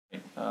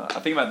I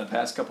think about in the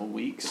past couple of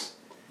weeks,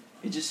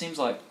 it just seems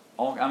like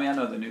I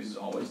know the news is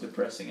always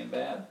depressing and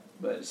bad,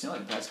 but it seems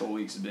like the past couple of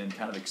weeks have been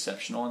kind of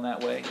exceptional in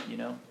that way,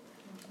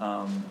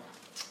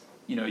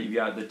 you've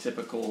got the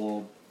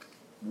typical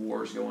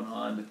wars going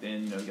on, but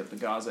then, you got the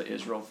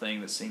Gaza-Israel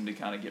thing that seemed to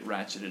kind of get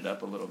ratcheted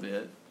up a little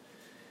bit.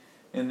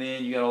 And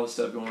then you got all the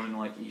stuff going on in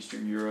like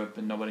Eastern Europe,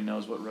 and nobody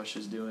knows what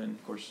Russia's doing.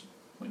 Of course,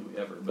 when do we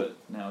ever? But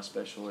now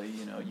especially,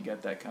 you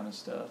got that kind of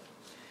stuff.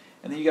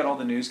 And then you got all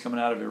the news coming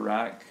out of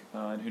Iraq,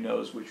 and who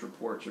knows which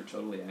reports are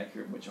totally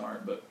accurate and which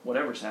aren't. But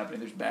whatever's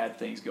happening, there's bad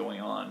things going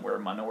on where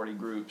minority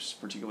groups,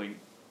 particularly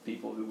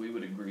people who we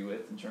would agree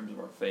with in terms of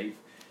our faith,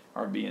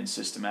 are being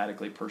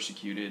systematically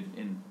persecuted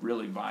in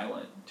really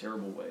violent,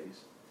 terrible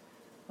ways.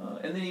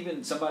 And then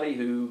even somebody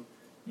who,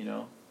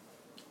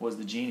 was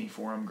the genie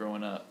for them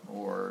growing up,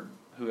 or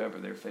whoever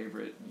their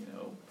favorite,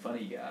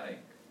 funny guy,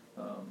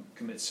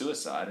 commits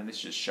suicide, and it's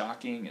just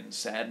shocking and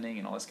saddening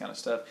and all this kind of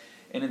stuff.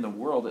 And in the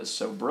world that's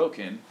so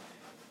broken,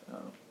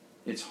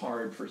 it's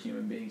hard for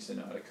human beings to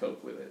know how to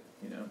cope with it,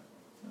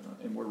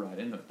 and we're right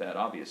in with that,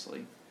 obviously.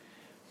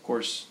 Of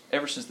course,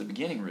 ever since the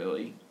beginning,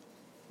 really,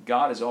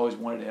 God has always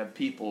wanted to have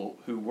people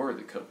who were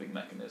the coping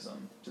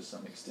mechanism to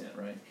some extent,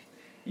 right?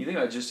 You think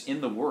about just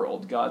in the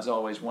world, God's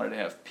always wanted to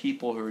have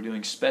people who are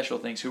doing special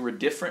things, who were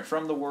different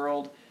from the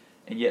world,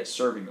 and yet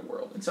serving the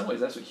world. In some ways,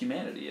 that's what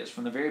humanity is.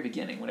 From the very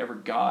beginning, whenever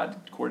God,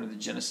 according to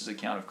the Genesis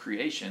account of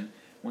creation,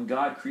 when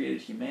God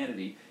created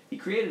humanity, He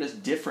created us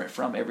different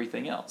from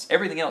everything else.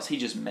 Everything else He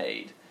just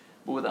made.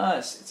 But with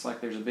us, it's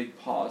like there's a big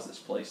pause that's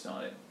placed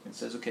on it and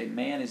says, okay,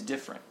 man is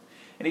different.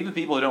 And even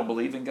people who don't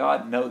believe in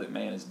God know that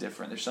man is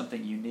different. There's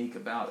something unique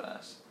about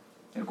us.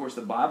 And of course,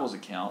 the Bible's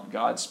account,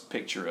 God's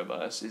picture of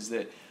us, is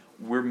that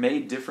we're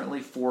made differently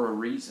for a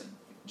reason.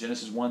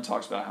 Genesis 1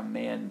 talks about how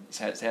man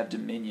has to have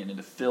dominion and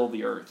to fill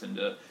the earth and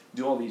to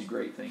do all these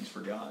great things for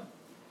God.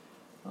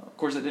 Of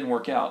course, it didn't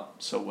work out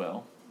so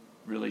well.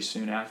 Really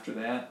soon after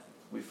that,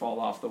 we fall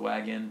off the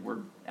wagon. We're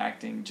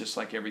acting just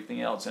like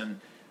everything else. And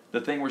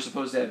the thing we're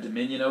supposed to have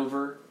dominion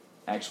over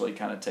actually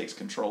kind of takes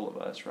control of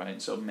us, right?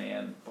 And so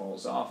man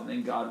falls off, and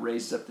then God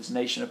raises up this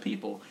nation of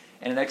people.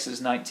 And in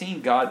Exodus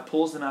 19, God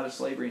pulls them out of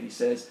slavery, and He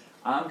says,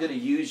 I'm going to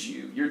use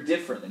you. You're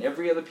different than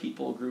every other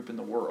people group in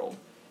the world,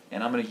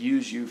 and I'm going to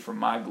use you for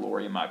my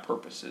glory and my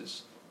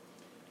purposes.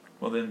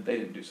 Well, then they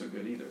didn't do so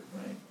good either,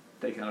 right?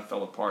 They kind of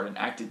fell apart and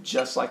acted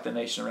just like the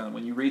nation around them.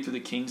 When you read through the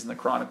Kings and the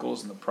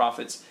Chronicles and the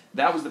prophets,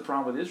 that was the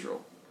problem with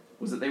Israel,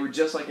 was that they were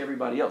just like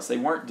everybody else. They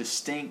weren't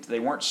distinct. They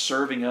weren't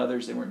serving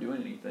others. They weren't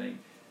doing anything.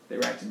 They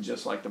were acting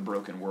just like the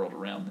broken world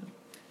around them.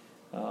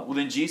 Well,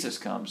 then Jesus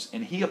comes,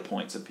 and He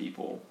appoints a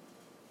people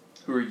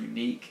who are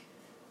unique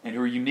and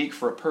who are unique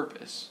for a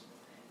purpose.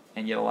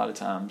 And yet a lot of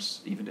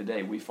times, even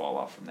today, we fall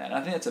off from that. And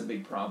I think that's a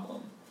big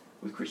problem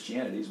with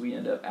Christianity, is we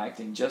end up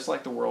acting just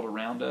like the world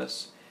around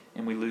us,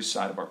 and we lose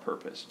sight of our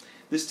purpose.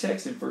 This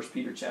text in 1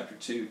 Peter chapter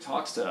 2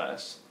 talks to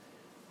us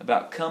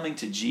about coming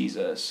to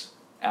Jesus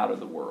out of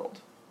the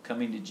world.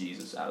 Coming to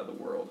Jesus out of the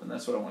world. And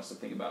that's what I want us to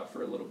think about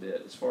for a little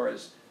bit. As far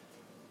as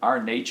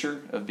our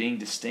nature of being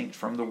distinct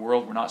from the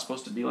world, we're not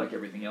supposed to be like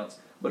everything else.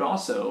 But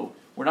also,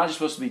 we're not just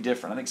supposed to be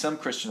different. I think some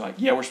Christians are like,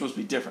 yeah, we're supposed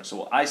to be different. So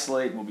we'll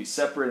isolate and we'll be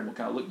separate and we'll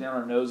kind of look down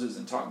our noses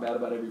and talk bad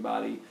about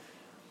everybody.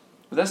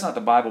 But that's not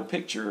the Bible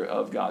picture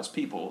of God's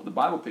people. The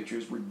Bible picture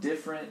is we're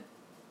different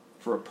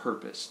for a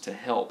purpose, to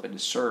help and to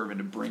serve and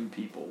to bring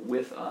people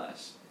with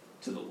us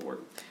to the Lord.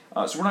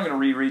 So we're not going to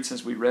reread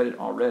since we read it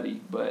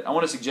already, but I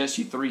want to suggest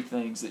you 3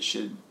 things that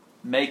should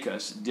make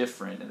us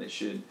different and that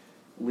should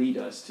lead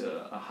us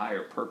to a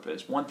higher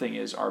purpose. One thing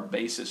is our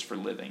basis for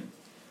living.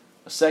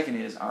 A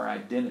second is our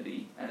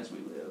identity as we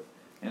live.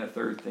 And a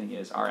third thing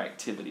is our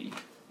activity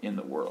in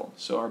the world.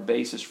 So our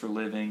basis for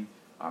living,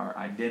 our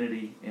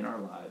identity in our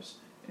lives,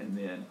 and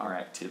then our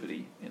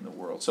activity in the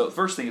world. So the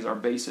first thing is our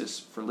basis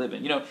for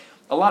living.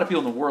 A lot of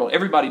people in the world,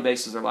 everybody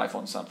bases their life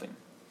on something.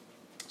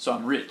 So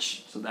I'm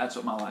rich, so that's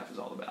what my life is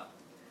all about.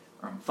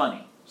 Or I'm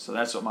funny, so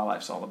that's what my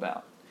life's all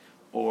about.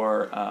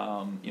 Or,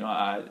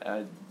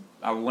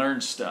 I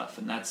learned stuff,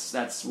 and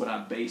that's what I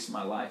base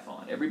my life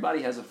on.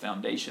 Everybody has a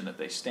foundation that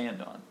they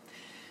stand on.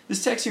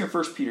 This text here in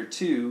 1 Peter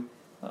 2,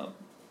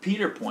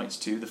 Peter points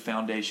to the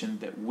foundation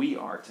that we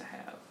are to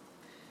have.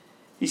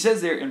 He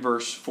says there in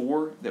verse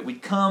 4 that we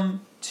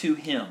come to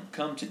Him,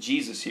 come to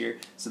Jesus here.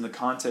 It's in the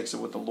context of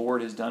what the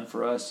Lord has done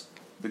for us,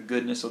 the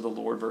goodness of the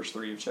Lord, verse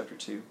 3 of chapter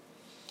 2.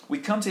 We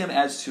come to Him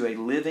as to a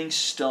living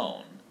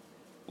stone,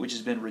 which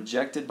has been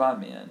rejected by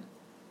men,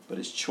 but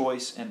is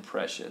choice and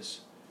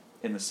precious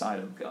in the sight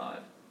of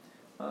God.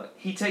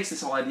 He takes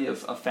this whole idea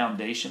of a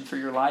foundation for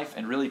your life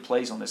and really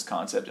plays on this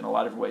concept in a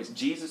lot of ways.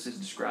 Jesus is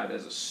described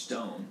as a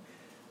stone,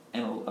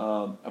 and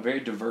a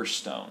very diverse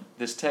stone.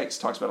 This text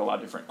talks about a lot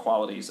of different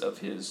qualities of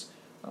His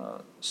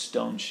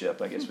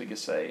stoneship, I guess we could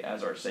say,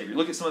 as our Savior.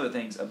 Look at some of the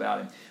things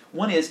about Him.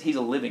 One is He's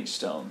a living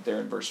stone, there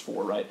in verse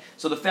 4, right?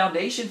 So the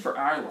foundation for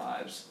our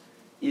lives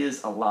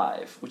is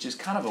alive, which is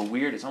kind of a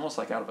weird, it's almost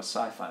like out of a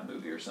sci-fi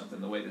movie or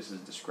something, the way this is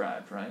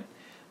described, right?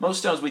 Most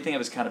stones we think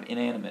of as kind of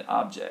inanimate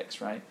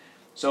objects, right?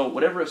 So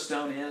whatever a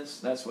stone is,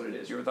 that's what it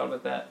is. You ever thought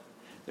about that?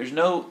 There's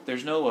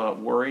no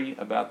worry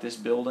about this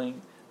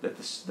building that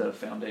the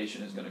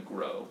foundation is going to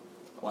grow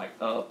like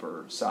up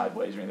or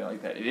sideways or anything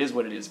like that. It is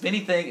what it is. If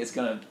anything, it's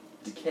going to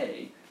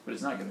decay, but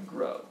it's not going to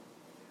grow.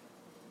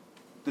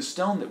 The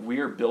stone that we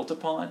are built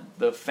upon,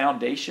 the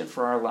foundation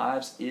for our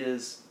lives,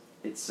 is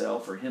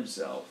itself or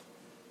himself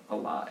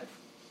alive.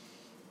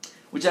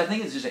 Which I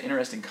think is just an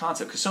interesting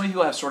concept, because so many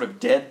people have sort of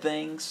dead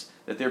things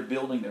that they're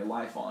building their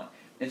life on.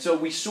 And so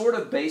we sort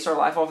of base our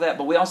life off that,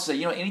 but we also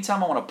say,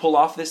 anytime I want to pull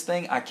off this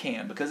thing, I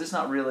can, because it's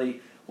not really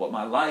what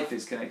my life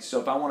is connected to.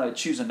 So if I want to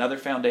choose another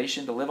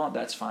foundation to live on,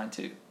 that's fine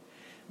too.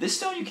 This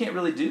stone, you can't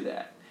really do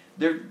that.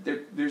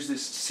 There's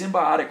this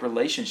symbiotic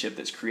relationship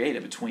that's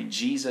created between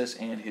Jesus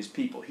and his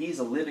people. He's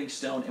a living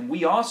stone, and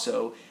we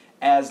also,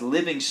 as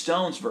living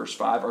stones, verse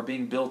 5, are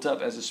being built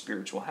up as a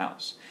spiritual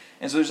house.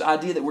 And so there's the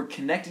idea that we're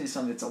connecting to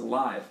something that's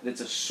alive,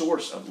 that's a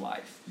source of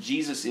life.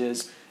 Jesus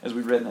is, as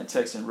we read in that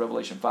text in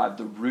Revelation 5,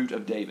 the root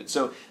of David.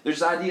 So there's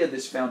the idea of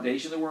this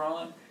foundation that we're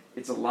on.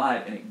 It's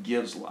alive and it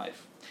gives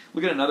life.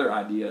 Look at another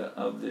idea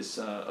of this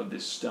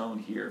stone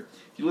here.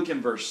 If you look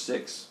in verse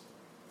 6,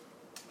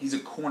 he's a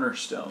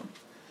cornerstone.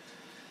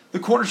 The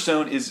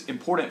cornerstone is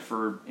important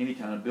for any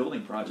kind of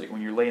building project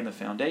when you're laying the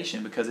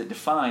foundation, because it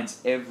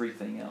defines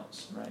everything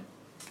else, right?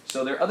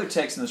 So there are other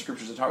texts in the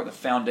scriptures that talk about the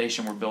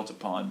foundation we're built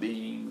upon,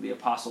 being the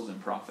apostles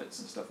and prophets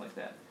and stuff like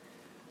that.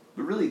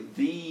 But really,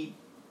 the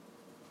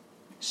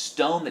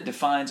stone that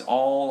defines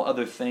all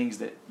other things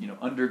that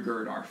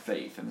undergird our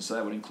faith, and so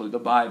that would include the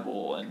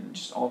Bible and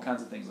just all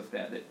kinds of things like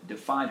that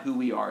define who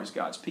we are as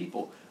God's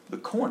people. The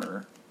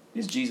corner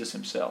is Jesus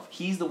himself.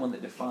 He's the one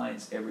that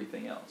defines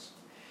everything else.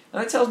 Now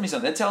that tells me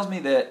something. That tells me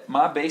that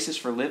my basis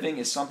for living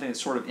is something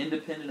that's sort of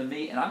independent of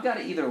me, and I've got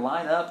to either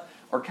line up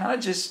or kind of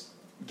just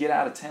get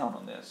out of town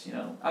on this.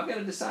 I've got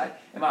to decide,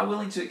 am I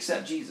willing to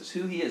accept Jesus,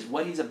 who he is,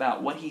 what he's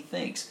about, what he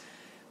thinks,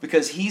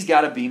 because he's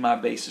got to be my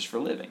basis for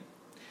living.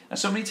 Now,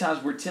 so many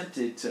times we're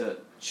tempted to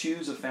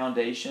choose a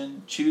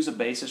foundation, choose a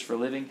basis for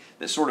living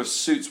that sort of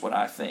suits what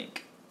I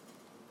think.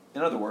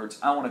 In other words,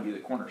 I want to be the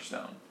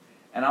cornerstone.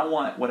 And I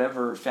want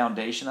whatever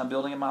foundation I'm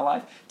building in my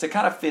life to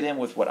kind of fit in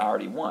with what I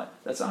already want.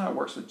 That's not how it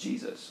works with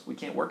Jesus. We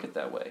can't work it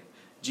that way.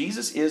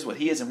 Jesus is what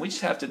he is, and we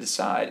just have to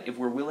decide if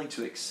we're willing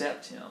to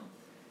accept him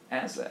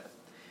as that.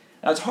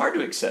 Now, it's hard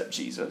to accept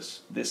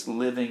Jesus, this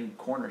living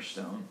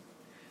cornerstone,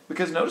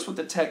 because notice what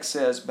the text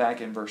says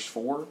back in verse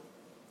 4.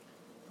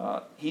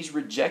 He's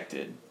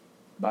rejected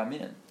by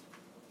men.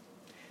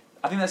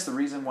 I think that's the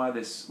reason why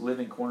this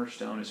living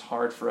cornerstone is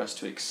hard for us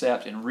to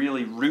accept and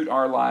really root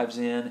our lives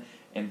in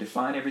and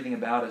define everything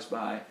about us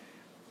by,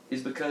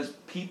 is because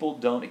people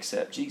don't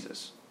accept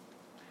Jesus.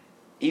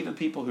 Even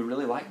people who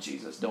really like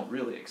Jesus don't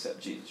really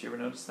accept Jesus. You ever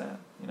notice that?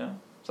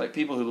 It's like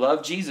people who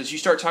love Jesus, you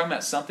start talking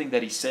about something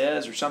that he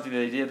says or something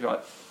that he did, you're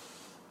like,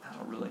 I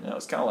don't really know.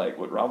 It's kind of like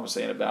what Rob was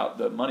saying about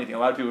the money thing. A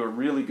lot of people who are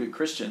really good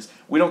Christians,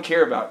 we don't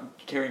care about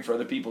caring for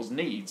other people's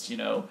needs,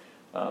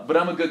 but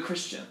I'm a good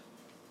Christian.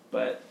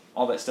 But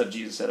all that stuff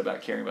Jesus said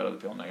about caring about other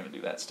people, I'm not going to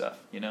do that stuff,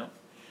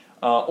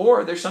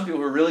 Or there's some people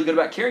who are really good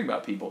about caring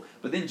about people,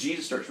 but then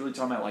Jesus starts really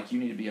talking about, like, you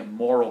need to be a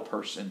moral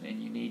person,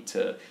 and you need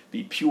to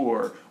be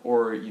pure,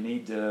 or you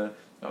need to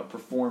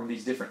perform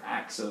these different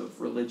acts of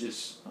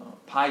religious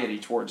piety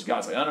towards God.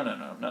 It's like, oh,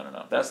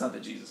 no, that's not the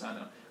Jesus I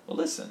know. Well,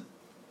 listen,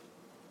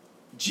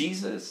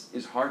 Jesus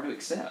is hard to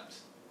accept.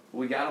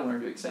 We got to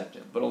learn to accept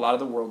him, but a lot of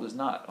the world does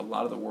not. A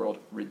lot of the world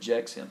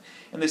rejects him.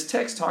 And this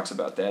text talks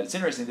about that. It's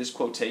interesting, this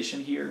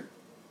quotation here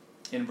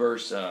in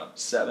verse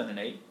 7 and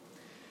 8.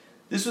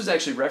 This was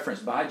actually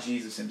referenced by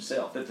Jesus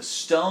himself, that the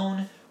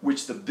stone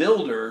which the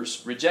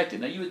builders rejected.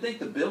 Now, you would think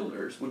the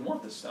builders would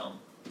want the stone,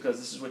 because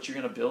this is what you're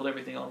going to build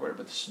everything on.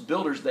 But the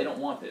builders, they don't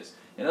want this.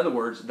 In other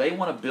words, they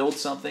want to build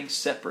something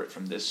separate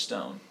from this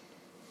stone.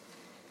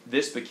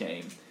 This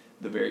became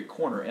the very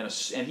corner, and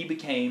he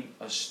became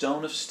a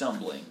stone of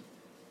stumbling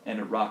and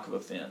a rock of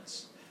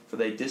offense. For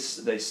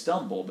they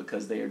stumble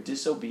because they are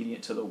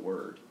disobedient to the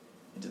word.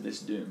 And to this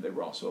doom they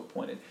were also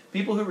appointed.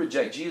 People who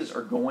reject Jesus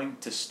are going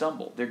to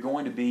stumble. They're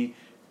going to be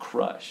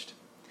crushed.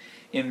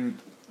 In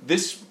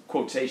this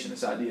quotation,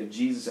 this idea of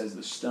Jesus as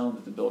the stone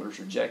that the builders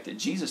rejected,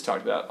 Jesus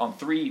talked about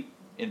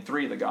in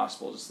three of the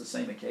Gospels. It's the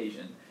same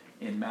occasion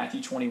in Matthew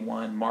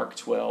 21, Mark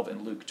 12,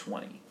 and Luke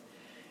 20.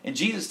 And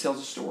Jesus tells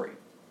a story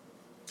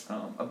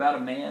about a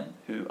man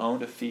who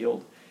owned a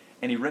field,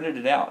 and he rented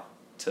it out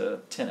to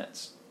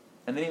tenants.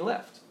 And then he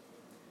left.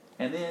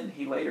 And then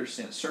he later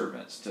sent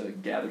servants to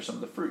gather some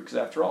of the fruit, because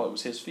after all, it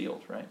was his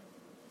field, right?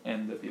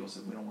 And the people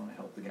said, we don't want to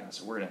help the guy,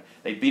 so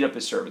they beat up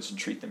his servants and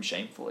treat them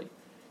shamefully.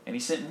 And he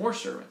sent more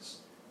servants,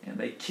 and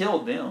they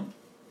killed them.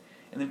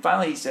 And then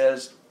finally he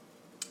says,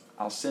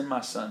 I'll send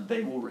my son.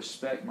 They will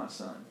respect my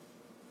son.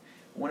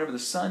 Whenever the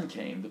son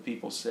came, the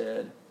people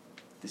said,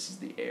 this is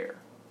the heir.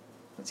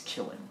 Let's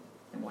kill him,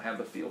 and we'll have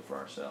the field for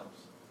ourselves.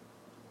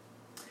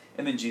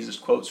 And then Jesus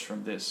quotes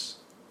from this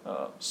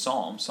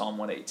Psalm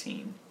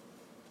 118.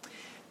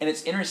 And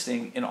it's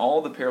interesting, in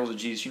all the parables of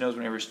Jesus,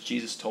 whenever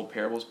Jesus told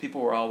parables, people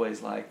were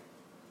always like,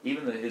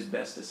 even his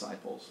best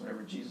disciples,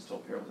 whenever Jesus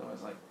told parables,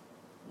 always like,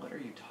 what are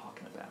you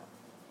talking about?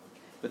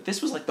 But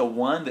this was like the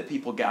one that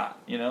people got,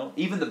 you know?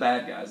 Even the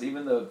bad guys,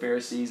 even the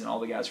Pharisees and all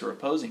the guys who were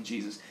opposing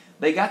Jesus,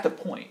 they got the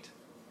point.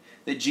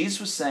 That Jesus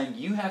was saying,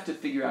 you have to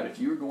figure out if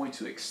you're going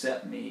to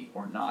accept me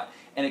or not.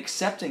 And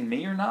accepting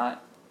me or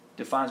not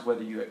defines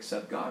whether you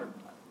accept God or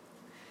not.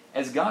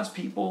 As God's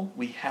people,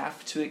 we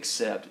have to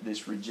accept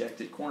this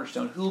rejected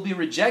cornerstone, who will be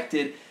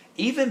rejected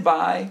even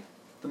by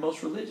the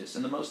most religious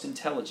and the most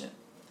intelligent.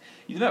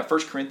 You know about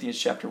 1 Corinthians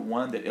chapter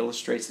 1 that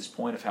illustrates this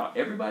point of how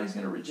everybody's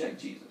going to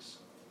reject Jesus.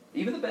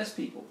 Even the best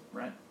people,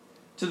 right?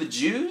 To the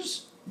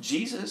Jews,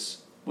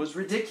 Jesus was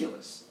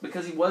ridiculous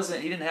because he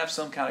didn't have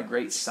some kind of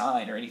great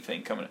sign or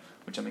anything coming,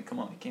 which, I mean, come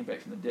on, he came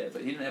back from the dead,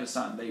 but he didn't have a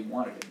sign they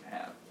wanted him to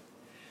have.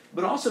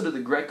 But also to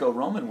the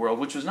Greco-Roman world,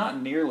 which was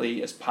not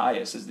nearly as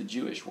pious as the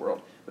Jewish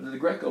world, but to the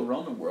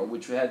Greco-Roman world,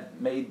 which had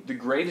made the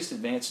greatest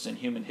advances in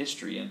human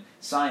history and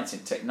science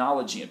and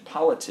technology and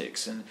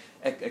politics and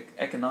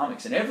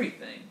economics and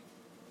everything,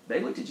 they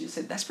looked at Jesus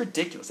and said, that's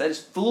ridiculous. That is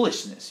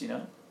foolishness, you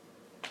know.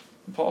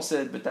 And Paul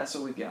said, but that's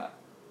what we've got.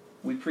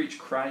 We preach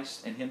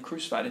Christ and him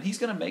crucified, and he's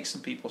going to make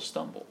some people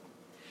stumble.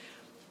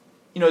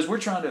 You know, as we're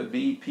trying to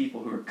be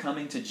people who are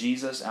coming to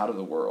Jesus out of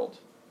the world,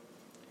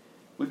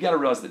 we've got to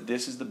realize that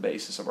this is the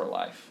basis of our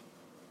life.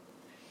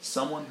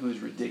 Someone who is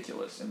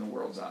ridiculous in the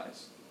world's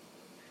eyes.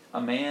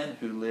 A man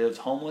who lived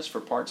homeless for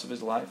parts of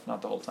his life,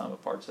 not the whole time,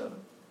 but parts of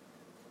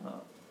it.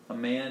 A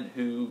man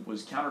who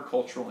was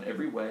countercultural in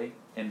every way,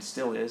 and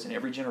still is in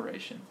every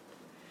generation.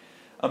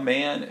 A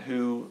man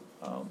who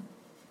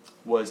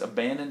was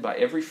abandoned by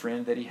every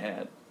friend that he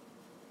had,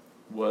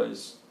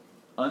 was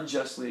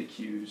unjustly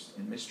accused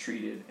and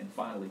mistreated and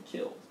finally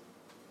killed.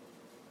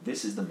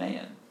 This is the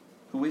man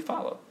who we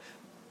follow.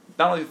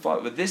 Not only we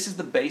follow, but this is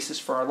the basis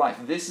for our life.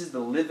 This is the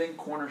living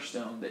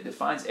cornerstone that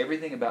defines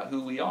everything about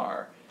who we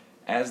are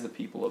as the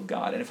people of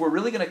God. And if we're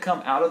really going to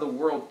come out of the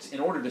world in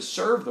order to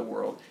serve the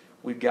world,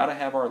 we've got to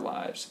have our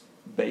lives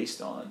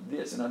based on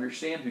this and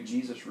understand who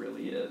Jesus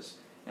really is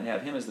and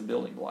have him as the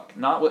building block.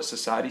 Not what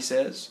society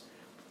says,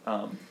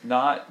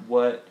 not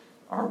what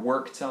our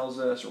work tells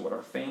us or what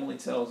our family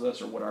tells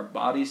us or what our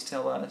bodies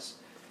tell us,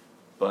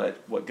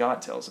 but what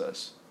God tells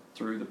us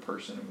through the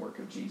person and work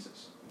of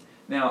Jesus.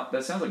 Now,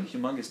 that sounds like a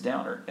humongous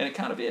downer, and it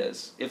kind of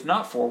is. If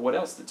not for what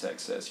else the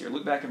text says here.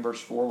 Look back in verse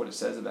 4, what it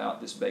says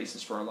about this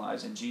basis for our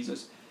lives in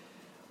Jesus.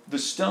 The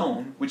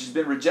stone, which has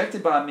been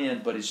rejected by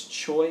men, but is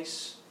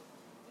choice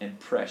and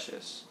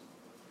precious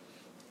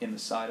in the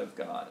sight of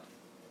God.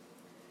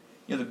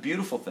 You know, the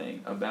beautiful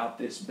thing about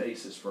this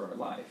basis for our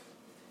life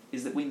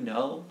is that we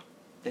know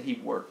that he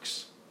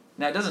works.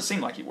 Now, it doesn't seem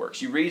like he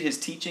works. You read his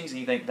teachings and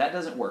you think, that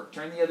doesn't work.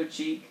 Turn the other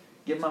cheek.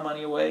 Give my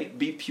money away,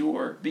 be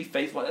pure, be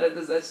faithful.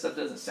 That stuff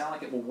doesn't sound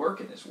like it will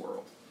work in this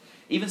world.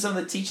 Even some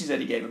of the teachings that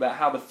he gave about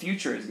how the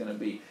future is going to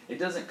be, it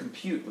doesn't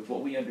compute with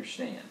what we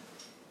understand.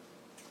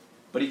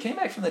 But he came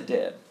back from the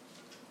dead,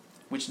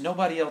 which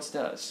nobody else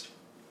does,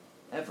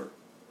 ever.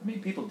 I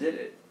mean, people did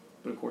it,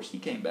 but of course he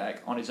came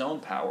back on his own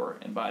power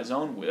and by his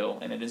own will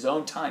and in his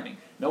own timing.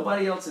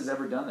 Nobody else has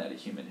ever done that in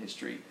human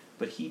history,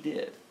 but he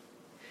did.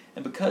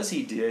 And because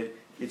he did,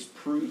 it's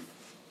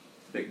proof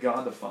that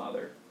God the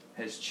Father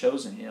has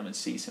chosen him and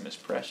sees him as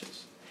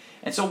precious.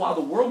 And so while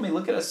the world may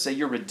look at us and say,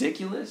 you're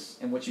ridiculous,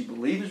 and what you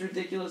believe is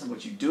ridiculous, and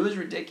what you do is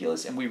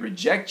ridiculous, and we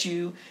reject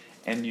you,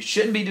 and you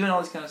shouldn't be doing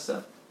all this kind of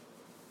stuff,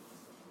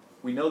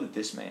 we know that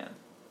this man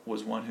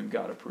was one whom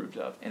God approved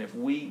of. And if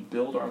we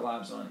build our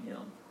lives on him,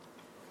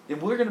 then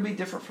we're going to be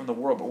different from the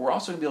world, but we're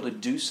also going to be able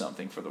to do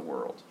something for the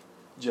world,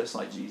 just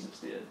like Jesus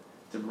did,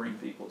 to bring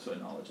people to a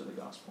knowledge of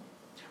the gospel.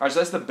 All right, so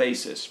that's the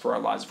basis for our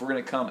lives. If we're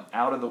going to come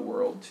out of the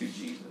world to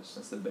Jesus,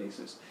 that's the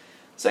basis.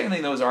 Second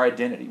thing, though, is our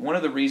identity. One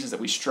of the reasons that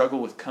we struggle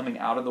with coming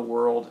out of the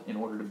world in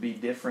order to be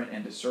different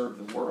and to serve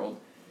the world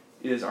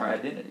is our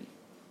identity.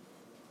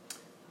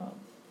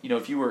 You know,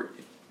 if we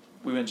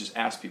wouldn't just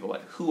ask people,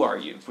 like, who are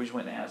you? If we just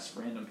went and asked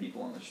random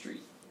people on the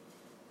street,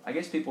 I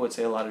guess people would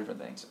say a lot of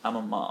different things. I'm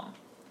a mom,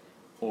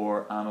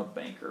 or I'm a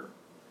banker,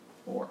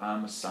 or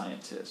I'm a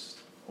scientist,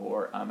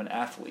 or I'm an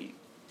athlete,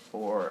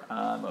 or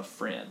I'm a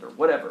friend, or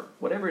whatever.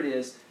 Whatever it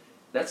is,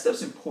 that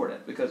stuff's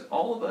important because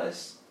all of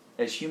us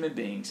as human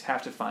beings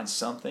have to find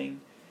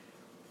something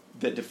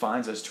that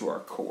defines us to our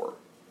core.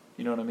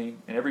 You know what I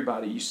mean? And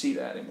everybody, you see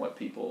that in what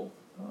people,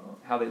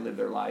 how they live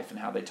their life and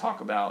how they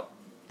talk about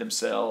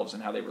themselves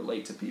and how they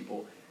relate to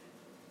people.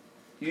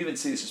 You even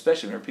see this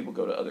especially whenever people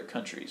go to other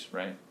countries,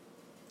 right?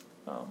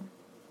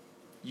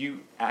 You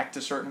act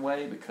a certain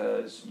way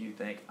because you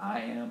think, I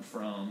am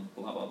from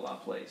blah, blah, blah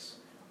place.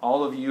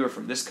 All of you are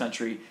from this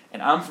country,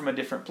 and I'm from a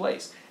different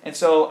place. And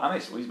so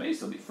we may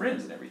still be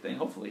friends and everything,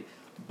 hopefully,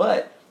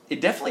 but it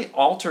definitely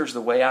alters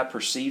the way I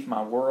perceive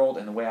my world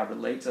and the way I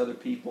relate to other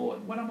people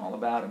and what I'm all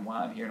about and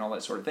why I'm here and all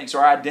that sort of thing. So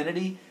our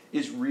identity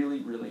is really,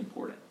 really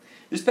important.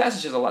 This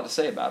passage has a lot to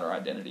say about our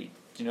identity.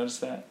 Do you notice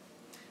that?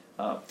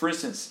 For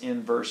instance,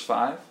 in verse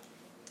 5,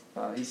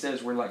 he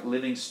says we're like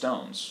living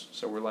stones.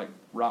 So we're like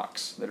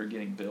rocks that are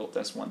getting built.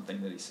 That's one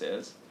thing that he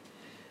says.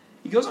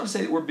 He goes on to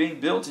say that we're being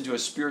built into a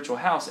spiritual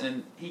house.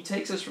 And he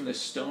takes us from this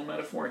stone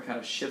metaphor and kind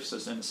of shifts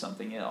us into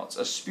something else.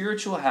 A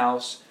spiritual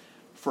house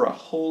for a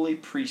holy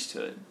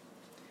priesthood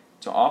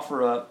to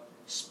offer up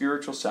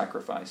spiritual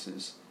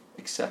sacrifices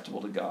acceptable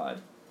to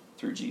God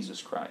through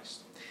Jesus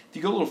Christ. If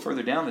you go a little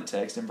further down the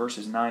text in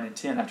verses 9 and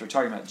 10, after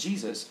talking about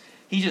Jesus,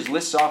 he just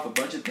lists off a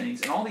bunch of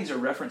things, and all these are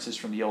references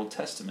from the Old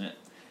Testament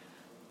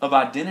of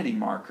identity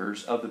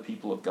markers of the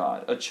people of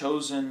God. A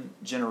chosen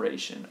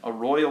generation, a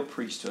royal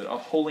priesthood, a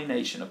holy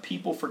nation, a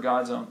people for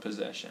God's own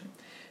possession.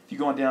 If you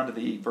go on down to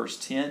the verse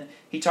 10,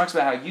 he talks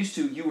about how used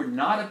to you were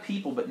not a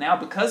people, but now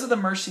because of the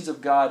mercies of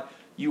God,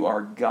 you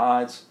are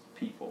God's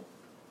people.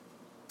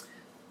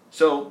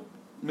 So,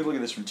 let me look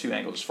at this from two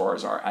angles as far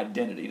as our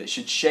identity that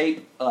should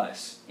shape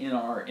us in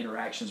our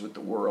interactions with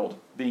the world,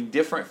 being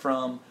different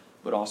from,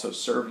 but also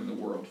serving the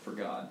world for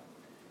God,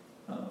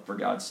 for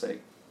God's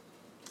sake.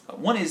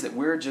 One is that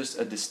we're just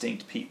a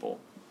distinct people.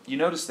 You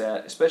notice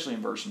that, especially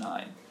in verse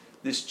 9,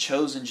 this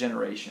chosen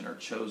generation or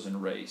chosen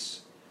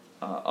race,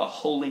 a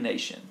holy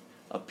nation,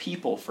 a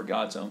people for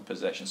God's own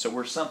possession. So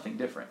we're something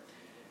different.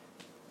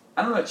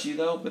 I don't know about you,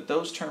 though, but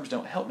those terms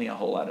don't help me a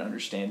whole lot in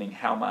understanding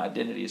how my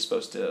identity is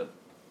supposed to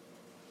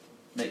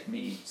make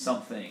me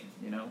something,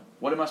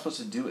 What am I supposed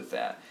to do with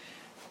that?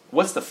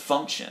 What's the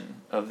function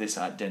of this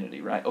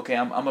identity, right? Okay,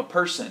 I'm a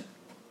person.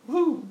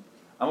 Woo!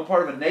 I'm a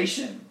part of a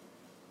nation.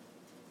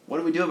 What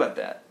do we do about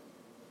that?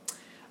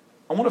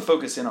 I want to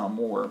focus in on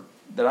more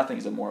that I think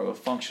is more of a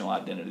functional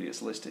identity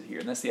that's listed here,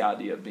 and that's the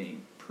idea of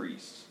being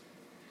priests.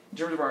 In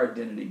terms of our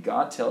identity,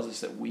 God tells us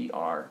that we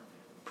are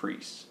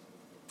priests.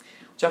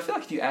 Which I feel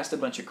like if you asked a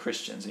bunch of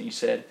Christians and you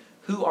said,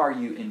 who are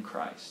you in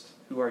Christ?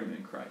 Who are you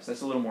in Christ?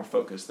 That's a little more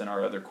focused than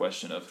our other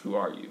question of who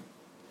are you?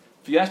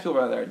 If you ask people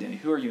about their identity,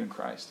 who are you in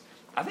Christ?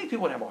 I think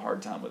people would have a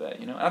hard time with that,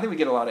 I think we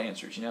get a lot of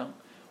answers,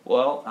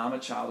 Well, I'm a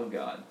child of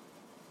God,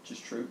 which is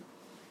true.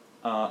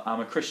 I'm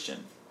a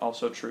Christian,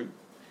 also true.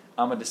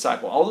 I'm a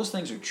disciple. All those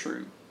things are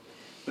true.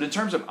 But in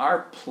terms of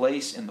our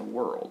place in the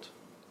world,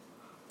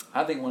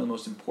 I think one of the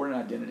most important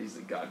identities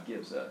that God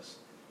gives us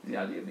is the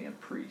idea of being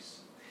priests.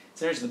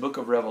 It's interesting, the book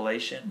of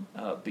Revelation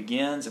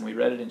begins, and we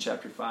read it in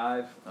chapter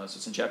 5. So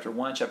it's in chapter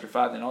 1, chapter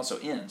 5, and it also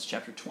ends,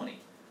 chapter 20. It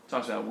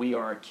talks about we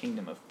are a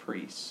kingdom of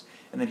priests.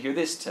 And then here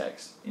this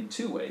text, in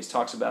two ways,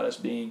 talks about us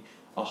being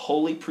a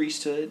holy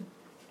priesthood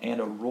and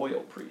a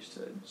royal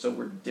priesthood. So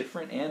we're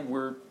different and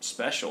we're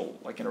special,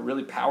 like in a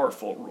really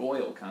powerful,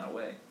 royal kind of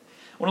way.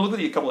 I want to look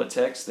with you a couple of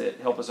texts that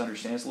help us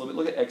understand this a little bit.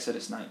 Look at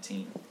Exodus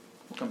 19.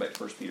 We'll come back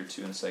to 1 Peter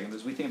 2 in a second.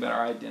 As we think about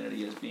our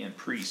identity as being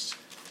priests,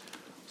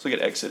 let's look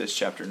at Exodus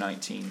chapter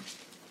 19.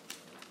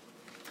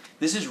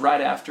 This is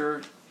right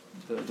after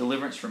the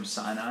deliverance from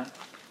Sinai.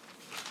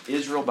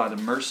 Israel, by the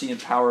mercy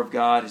and power of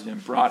God, has been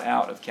brought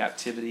out of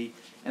captivity,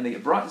 and they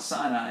get brought to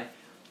Sinai.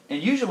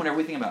 And usually whenever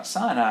we think about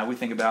Sinai, we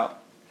think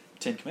about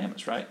Ten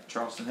Commandments, right?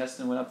 Charleston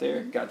Heston went up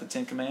there, got the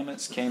Ten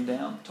Commandments, came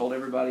down, told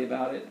everybody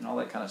about it, and all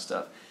that kind of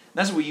stuff. And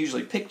that's what we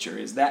usually picture,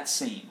 is that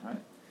scene, right?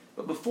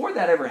 But before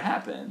that ever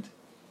happened,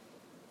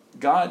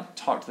 God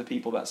talked to the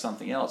people about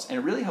something else, and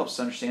it really helps us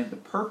understand the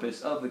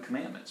purpose of the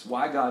commandments,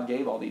 why God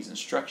gave all these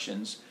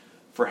instructions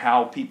for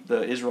how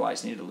the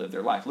Israelites needed to live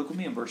their life. Look with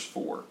me in verse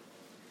 4.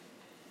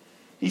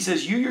 He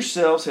says, you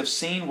yourselves have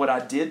seen what I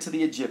did to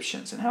the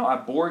Egyptians, and how I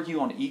bore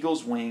you on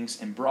eagle's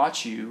wings and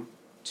brought you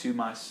to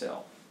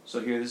myself. So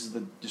here, this is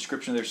the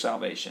description of their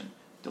salvation.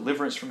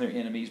 Deliverance from their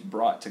enemies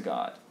brought to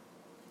God.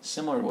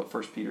 Similar to what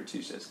 1 Peter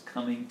 2 says,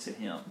 coming to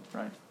Him,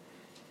 right?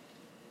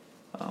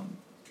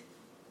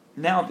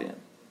 Now then,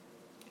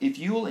 if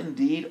you will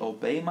indeed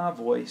obey my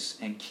voice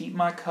and keep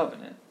my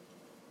covenant,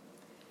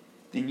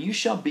 then you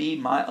shall be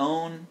my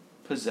own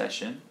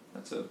possession.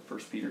 That's a 1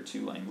 Peter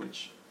 2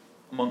 language.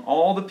 Among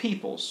all the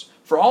peoples,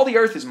 for all the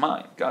earth is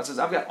mine. God says,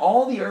 I've got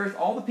all the earth,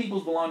 all the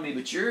peoples belong to me,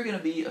 but you're going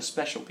to be a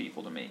special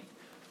people to me.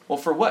 Well,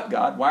 for what,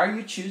 God? Why are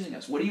you choosing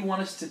us? What do you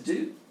want us to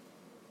do?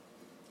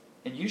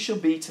 And you shall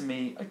be to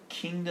me a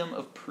kingdom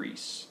of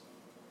priests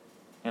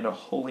and a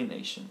holy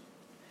nation.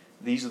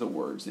 These are the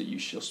words that you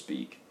shall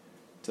speak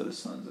to the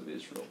sons of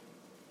Israel.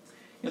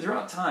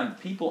 Throughout time,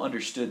 people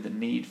understood the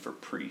need for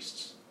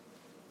priests.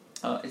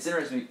 It's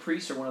interesting,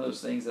 priests are one of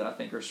those things that I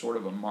think are sort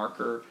of a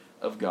marker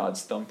of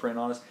God's thumbprint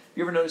on us. Have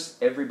you ever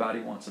noticed everybody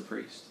wants a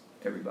priest?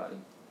 Everybody.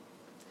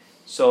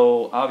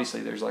 So,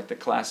 obviously, there's like the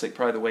classic,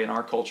 probably the way in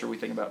our culture we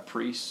think about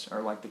priests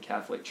are like the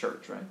Catholic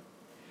Church, right?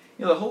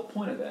 The whole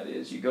point of that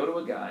is you go to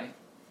a guy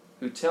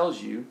who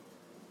tells you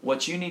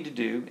what you need to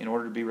do in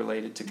order to be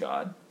related to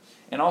God.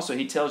 And also,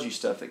 he tells you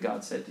stuff that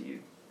God said to you.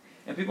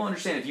 And people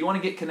understand, if you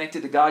want to get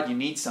connected to God, you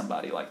need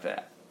somebody like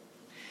that.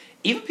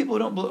 Even people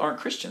who aren't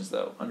Christians,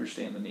 though,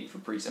 understand the need for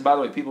priests. And by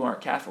the way, people who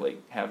aren't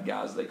Catholic have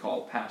guys they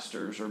call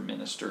pastors or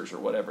ministers or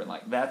whatever. And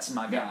like, that's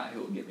my guy who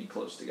will get me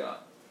close to God.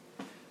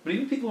 But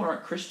even people who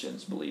aren't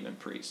Christians believe in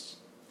priests.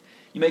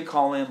 You may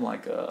call him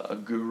like a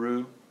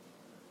guru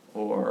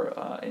or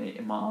an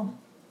imam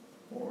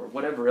or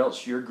whatever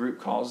else your group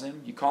calls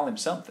him. You call him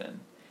something.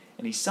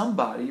 And he's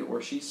somebody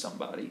or she's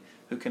somebody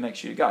who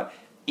connects you to God.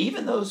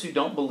 Even those who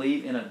don't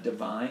believe in a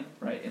divine,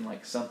 right, in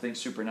like something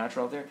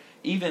supernatural out there,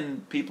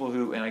 even people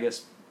who, and I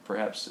guess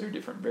perhaps there are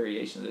different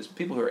variations of this,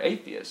 people who are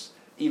atheists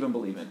even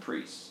believe in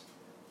priests.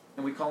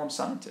 And we call them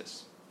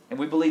scientists. And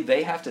we believe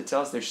they have to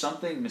tell us there's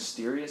something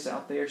mysterious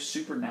out there,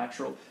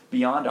 supernatural,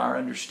 beyond our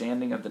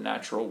understanding of the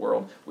natural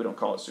world. We don't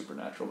call it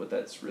supernatural, but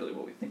that's really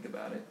what we think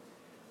about it.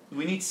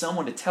 We need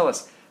someone to tell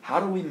us,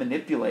 how do we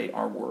manipulate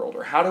our world?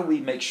 Or how do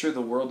we make sure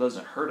the world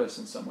doesn't hurt us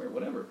in some way or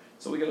whatever?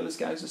 So we go to this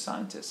guy who's a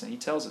scientist, and he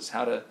tells us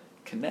how to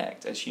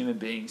connect as human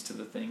beings to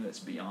the thing that's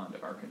beyond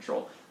our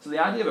control. So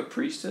the idea of a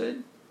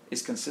priesthood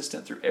is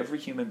consistent through every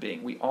human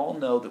being. We all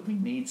know that we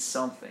need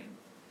something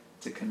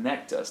to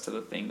connect us to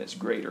the thing that's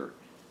greater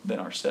than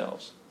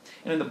ourselves.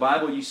 And in the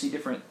Bible, you see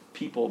different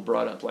people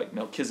brought up, like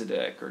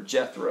Melchizedek or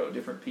Jethro,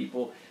 different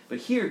people. But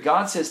here,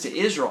 God says to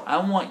Israel, I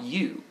want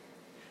you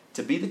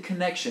to be the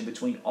connection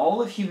between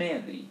all of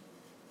humanity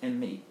and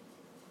me.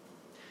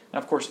 Now,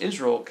 of course,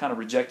 Israel kind of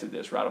rejected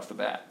this right off the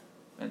bat.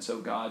 And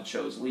so God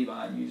chose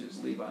Levi and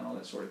uses Levi and all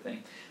that sort of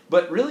thing.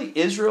 But really,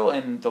 Israel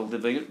and the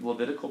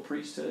Levitical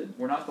priesthood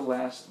were not the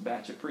last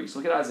batch of priests.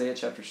 Look at Isaiah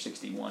chapter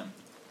 61.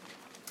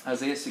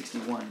 Isaiah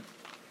 61.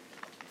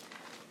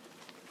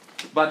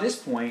 By this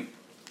point,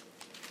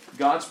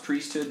 God's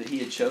priesthood that he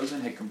had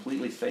chosen had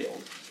completely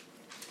failed.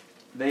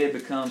 They had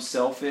become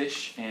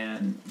selfish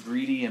and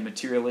greedy and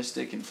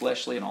materialistic and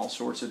fleshly and all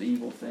sorts of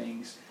evil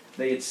things.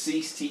 They had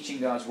ceased teaching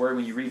God's word.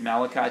 When you read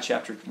Malachi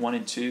chapter 1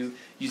 and 2,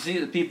 you see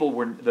that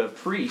the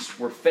priests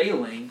were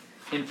failing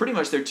in pretty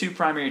much their two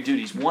primary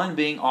duties. One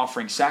being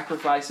offering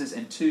sacrifices,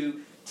 and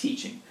two,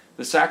 teaching.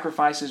 The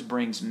sacrifices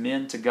brings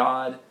men to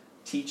God.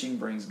 Teaching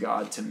brings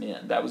God to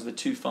men. That was the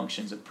two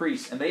functions of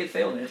priests, and they had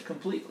failed in it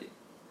completely.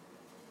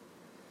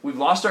 We've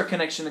lost our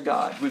connection to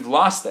God. We've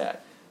lost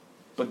that.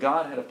 But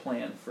God had a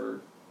plan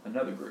for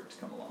another group to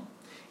come along.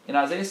 In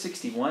Isaiah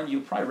 61,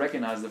 you'll probably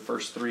recognize the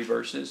first 3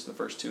 verses, the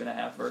first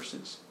 2.5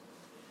 verses.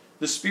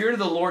 The Spirit of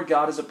the Lord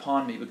God is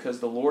upon me, because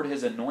the Lord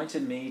has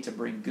anointed me to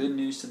bring good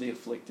news to the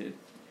afflicted.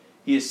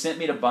 He has sent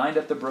me to bind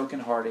up the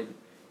brokenhearted,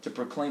 to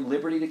proclaim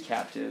liberty to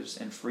captives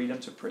and freedom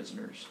to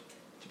prisoners,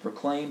 to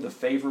proclaim the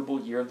favorable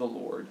year of the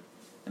Lord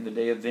and the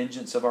day of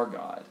vengeance of our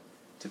God,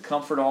 to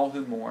comfort all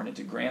who mourn and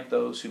to grant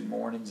those who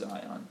mourn in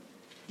Zion,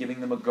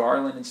 giving them a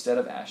garland instead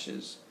of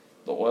ashes,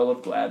 the oil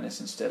of gladness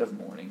instead of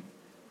mourning,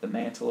 the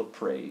mantle of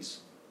praise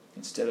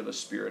instead of a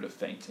spirit of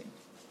fainting.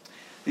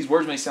 These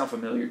words may sound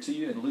familiar to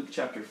you. In Luke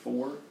chapter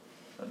 4,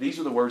 these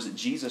are the words that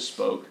Jesus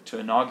spoke to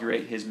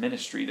inaugurate his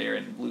ministry there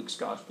in Luke's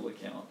gospel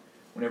account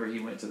whenever he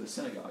went to the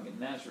synagogue in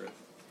Nazareth.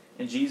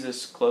 And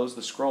Jesus closed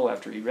the scroll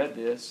after he read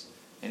this,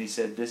 and he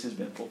said, this has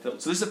been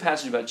fulfilled. So this is a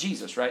passage about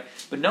Jesus, right?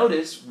 But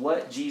notice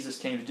what Jesus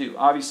came to do.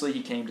 Obviously,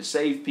 he came to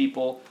save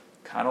people,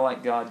 kind of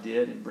like God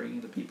did in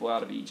bringing the people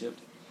out of Egypt.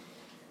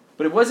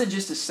 But it wasn't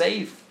just to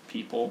save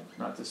people,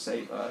 not to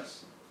save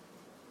us,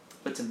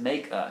 but to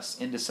make us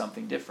into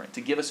something different,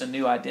 to give us a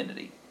new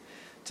identity.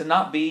 To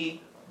not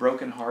be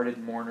broken-hearted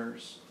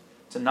mourners,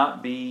 to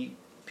not be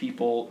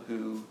people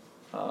who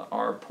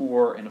are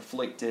poor and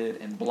afflicted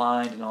and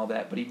blind and all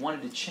that, but he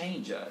wanted to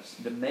change us,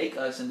 to make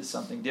us into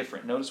something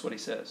different. Notice what he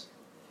says.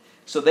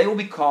 So they will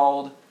be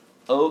called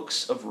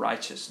oaks of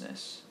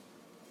righteousness,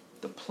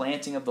 the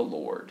planting of the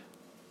Lord,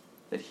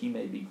 that he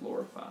may be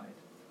glorified.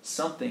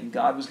 Something,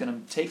 God was going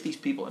to take these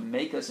people and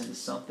make us into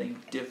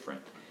something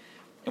different.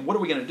 And what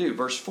are we going to do?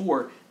 Verse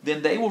 4,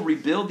 then they will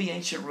rebuild the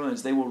ancient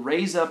ruins. They will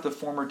raise up the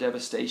former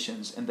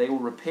devastations, and they will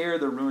repair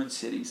the ruined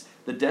cities,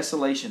 the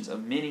desolations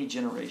of many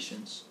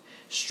generations.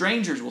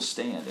 Strangers will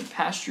stand and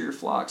pasture your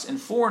flocks,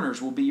 and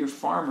foreigners will be your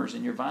farmers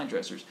and your vine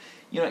dressers.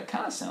 You know, it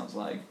kind of sounds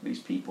like these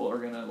people are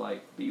going to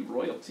be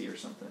royalty or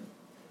something,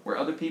 where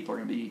other people are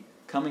going to be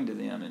coming to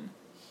them and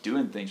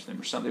doing things for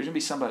them or something. There's going to be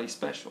somebody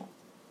special.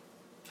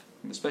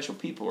 And the special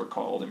people are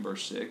called, in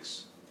verse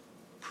 6,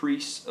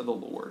 priests of the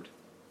Lord.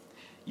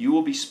 You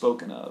will be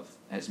spoken of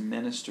as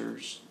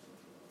ministers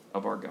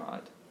of our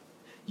God.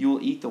 You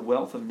will eat the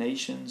wealth of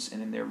nations,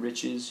 and in their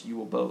riches you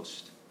will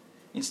boast.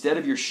 Instead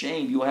of your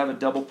shame, you will have a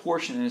double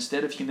portion, and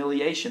instead of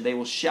humiliation, they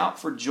will shout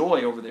for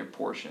joy over their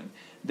portion.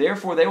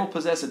 Therefore, they will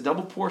possess a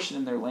double portion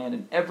in their land,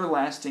 and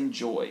everlasting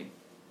joy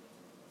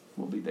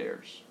will be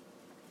theirs.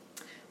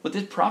 What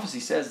this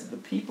prophecy says is the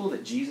people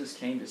that Jesus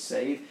came to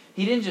save,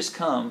 he didn't just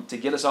come to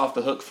get us off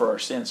the hook for our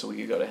sins so we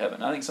could go to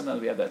heaven. I think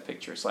sometimes we have that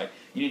picture. It's like,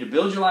 you need to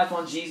build your life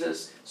on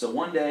Jesus, so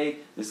one day,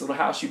 this little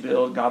house you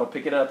build, God will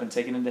pick it up and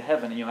take it into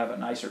heaven, and you'll have a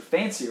nicer,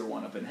 fancier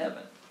one up in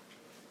heaven.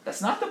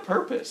 That's not the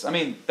purpose. I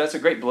mean, that's a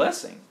great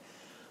blessing.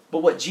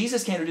 But what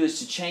Jesus came to do is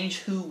to change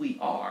who we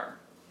are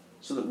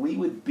so that we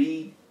would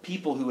be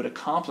people who would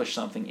accomplish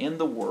something in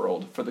the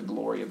world for the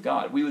glory of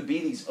God. We would be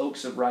these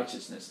oaks of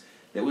righteousness,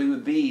 that we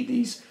would be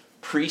these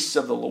priests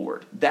of the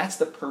Lord. That's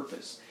the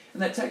purpose.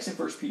 And that text in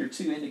 1 Peter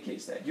 2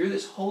 indicates that. You're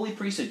this holy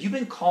priesthood. You've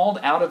been called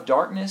out of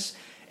darkness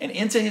and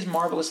into his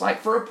marvelous light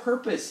for a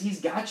purpose. He's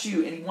got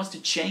you, and he wants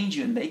to change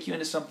you and make you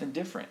into something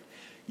different.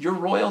 You're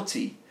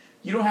royalty.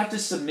 You don't have to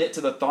submit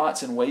to the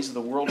thoughts and ways of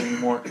the world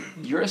anymore.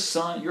 You're a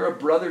son. You're a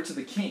brother to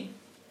the king,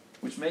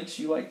 which makes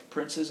you like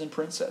princes and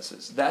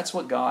princesses. That's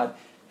what God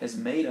has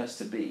made us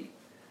to be,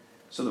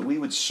 so that we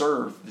would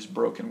serve this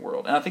broken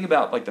world. And I think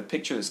about the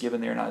picture that's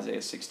given there in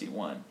Isaiah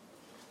 61.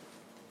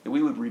 That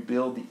we would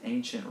rebuild the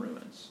ancient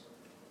ruins.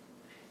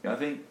 I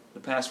think the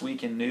past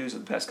week in news, or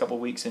the past couple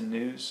of weeks in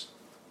news,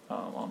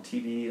 on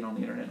TV and on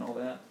the internet and all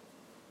that,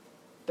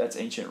 that's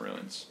ancient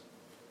ruins.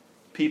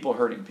 People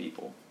hurting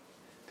people.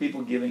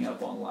 People giving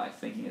up on life,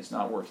 thinking it's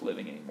not worth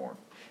living anymore.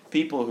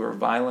 People who are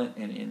violent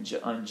and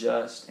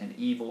unjust and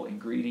evil and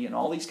greedy and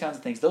all these kinds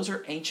of things, those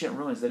are ancient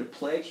ruins that have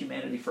plagued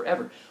humanity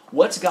forever.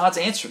 What's God's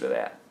answer to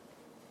that?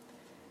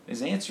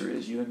 His answer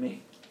is you and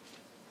me,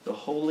 the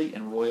holy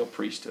and royal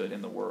priesthood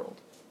in the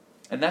world.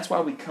 And that's why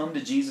we come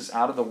to Jesus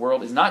out of the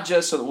world. It's not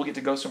just so that we'll get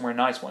to go somewhere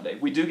nice one day.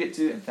 We do get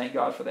to, and thank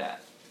God for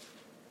that.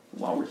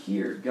 While we're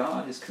here,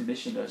 God has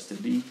commissioned us to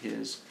be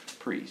His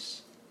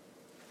priests.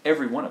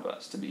 Every one of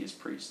us to be His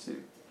priests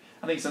too.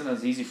 I think sometimes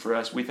it's easy for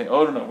us. We think,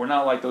 oh, no, we're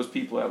not like those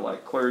people who have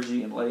like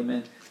clergy and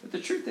laymen. But the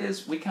truth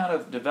is, we kind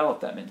of develop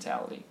that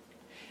mentality.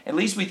 At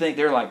least we think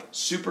they're like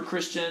super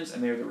Christians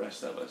and they're the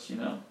rest of us, you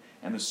know.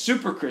 And the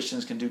super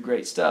Christians can do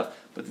great stuff.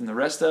 But then the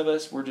rest of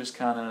us, we're just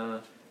kind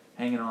of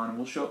hanging on. And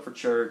we'll show up for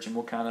church and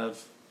we'll kind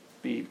of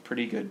be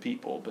pretty good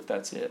people. But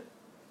that's it.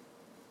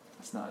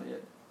 That's not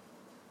it.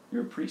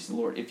 You're a priest of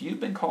the Lord. If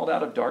you've been called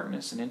out of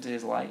darkness and into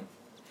His light,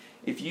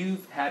 if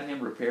you've had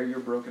Him repair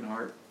your broken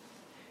heart,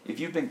 if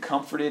you've been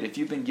comforted, if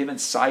you've been given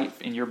sight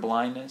in your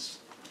blindness,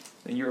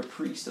 then you're a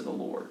priest of the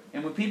Lord.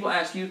 And when people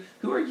ask you,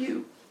 who are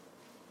you?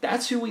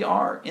 That's who we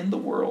are in the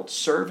world,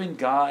 serving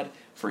God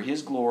for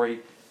His glory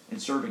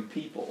and serving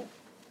people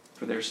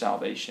for their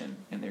salvation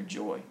and their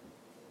joy.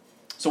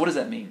 So what does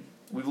that mean?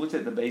 We've looked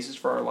at the basis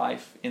for our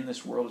life in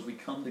this world as we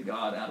come to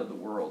God out of the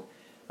world.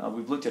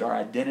 We've looked at our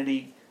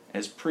identity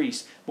as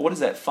priests. But what is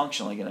that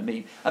functionally going to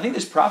mean? I think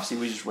this prophecy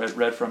we just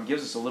read from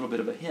gives us a little bit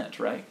of a hint,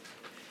 right?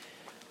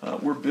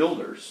 We're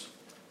builders.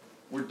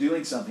 We're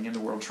doing something in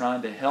the world,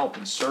 trying to help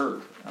and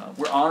serve.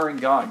 We're honoring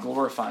God,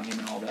 glorifying Him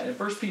and all that. And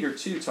 1 Peter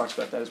 2 talks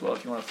about that as well,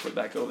 if you want to flip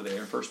back over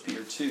there. In 1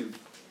 Peter 2,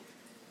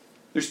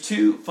 there's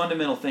two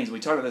fundamental things.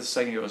 We talked about this a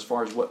second ago as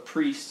far as what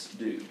priests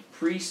do.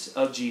 Priests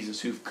of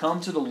Jesus who've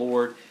come to the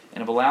Lord and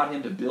have allowed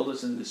Him to build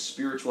us into this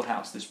spiritual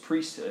house, this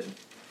priesthood.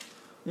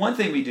 One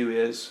thing we do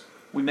is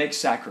we make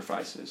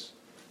sacrifices.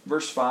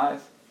 Verse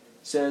 5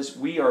 says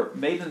we are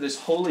made into this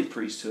holy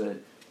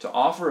priesthood to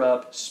offer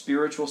up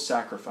spiritual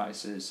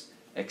sacrifices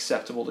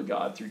acceptable to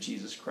God through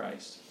Jesus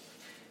Christ.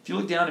 If you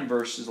look down in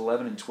verses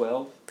 11 and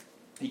 12,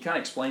 he kind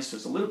of explains to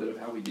us a little bit of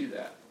how we do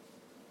that.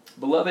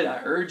 Beloved,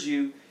 I urge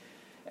you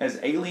as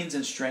aliens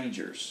and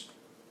strangers,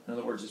 in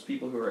other words, as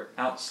people who are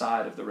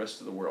outside of the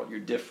rest of the world. You're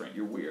different,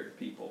 you're weird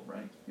people,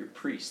 right? You're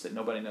priests that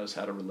nobody knows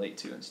how to relate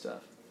to and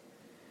stuff.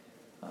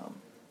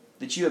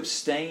 That you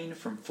abstain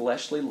from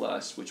fleshly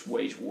lusts which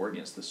wage war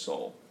against the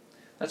soul.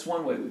 That's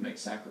one way we make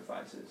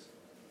sacrifices,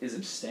 is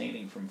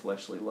abstaining from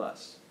fleshly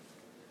lusts.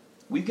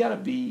 We've got to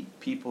be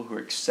people who are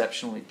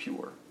exceptionally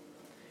pure.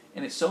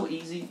 And it's so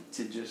easy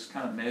to just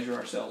kind of measure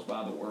ourselves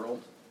by the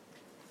world.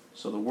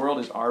 So the world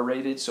is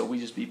R-rated, so we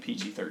just be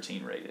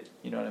PG-13 rated.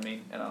 You know what I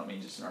mean? And I don't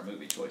mean just in our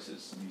movie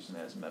choices. I'm using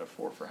that as a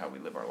metaphor for how we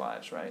live our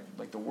lives, right?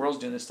 Like the world's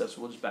doing this stuff,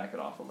 so we'll just back it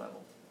off a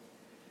level.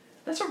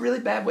 That's a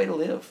really bad way to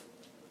live.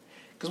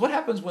 Because what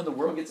happens when the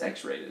world gets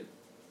X-rated?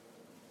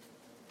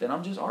 Then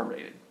I'm just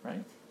R-rated,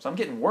 right? So I'm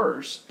getting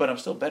worse, but I'm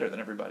still better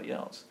than everybody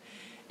else.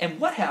 And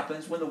what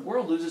happens when the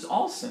world loses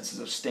all senses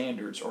of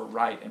standards or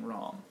right and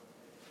wrong?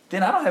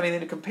 Then I don't have anything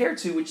to compare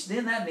to, which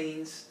then that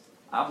means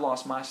I've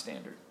lost my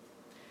standard.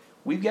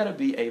 We've got to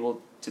be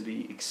able to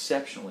be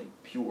exceptionally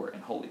pure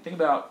and holy. Think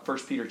about 1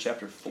 Peter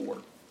chapter 4,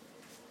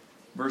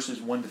 verses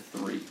 1 to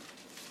 3.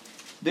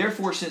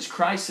 Therefore, since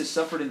Christ has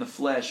suffered in the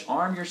flesh,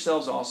 arm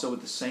yourselves also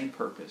with the same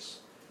purpose.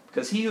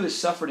 Because he who has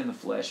suffered in the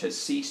flesh has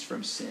ceased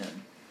from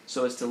sin,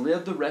 so as to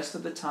live the rest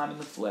of the time in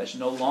the flesh,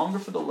 no longer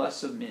for the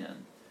lusts of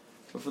men,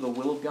 but for the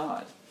will of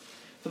God.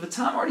 For the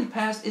time already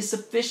past is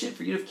sufficient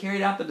for you to have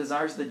carried out the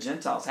desires of the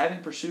Gentiles,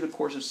 having pursued a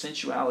course of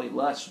sensuality,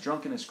 lust,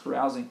 drunkenness,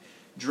 carousing,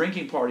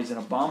 drinking parties, and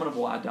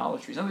abominable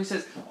idolatries. Somebody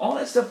says, all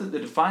that stuff that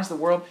defines the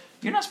world,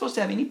 you're not supposed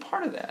to have any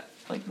part of that.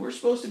 Like, we're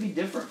supposed to be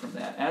different from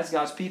that as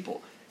God's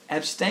people.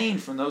 Abstain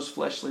from those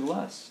fleshly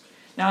lusts.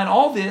 Now, in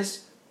all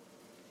this,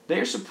 they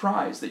are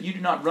surprised that you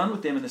do not run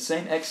with them in the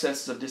same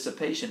excesses of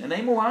dissipation, and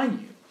they malign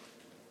you.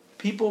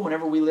 People,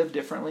 whenever we live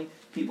differently,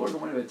 people are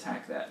going to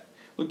attack that.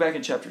 Look back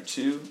in chapter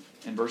 2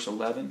 and verse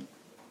 11,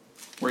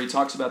 where he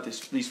talks about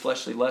these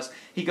fleshly lusts.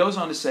 He goes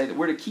on to say that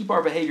we're to keep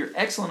our behavior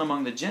excellent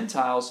among the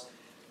Gentiles,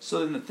 so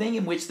that in the thing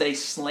in which they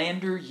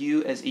slander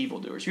you as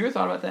evildoers. You ever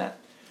thought about that?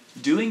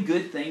 Doing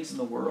good things in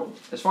the world,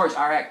 as far as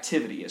our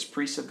activity as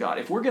priests of God,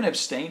 if we're going to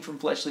abstain from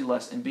fleshly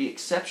lusts and be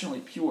exceptionally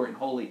pure and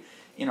holy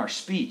in our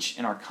speech,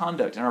 in our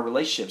conduct, in our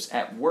relationships,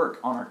 at work,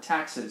 on our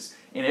taxes,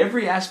 in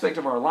every aspect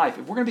of our life,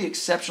 if we're going to be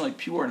exceptionally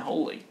pure and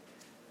holy,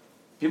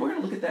 people are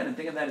going to look at that and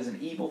think of that as an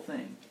evil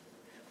thing.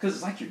 Because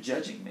it's like you're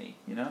judging me,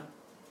 you know?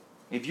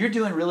 If you're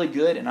doing really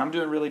good and I'm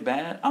doing really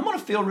bad, I'm going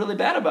to feel really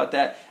bad about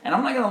that. And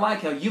I'm not going to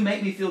like how you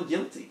make me feel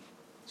guilty.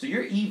 So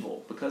you're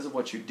evil because of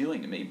what you're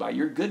doing to me by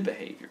your good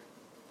behavior.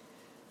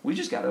 We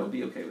just got to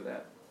be okay with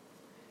that.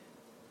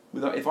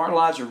 If our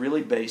lives are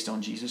really based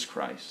on Jesus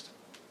Christ,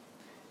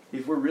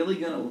 if we're really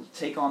going to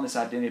take on this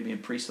identity of being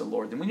priests of the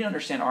Lord, then we need to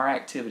understand our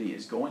activity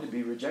is going to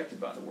be rejected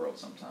by the world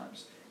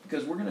sometimes.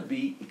 Because we're going to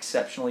be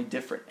exceptionally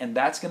different. And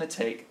that's going to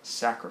take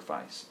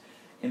sacrifice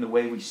in the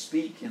way we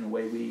speak, in the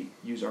way we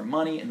use our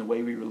money, in the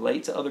way we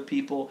relate to other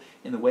people,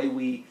 in the way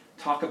we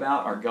talk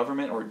about our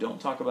government or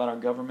don't talk about our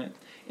government,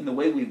 in the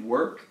way we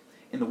work,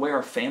 in the way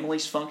our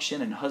families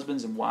function and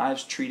husbands and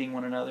wives treating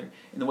one another,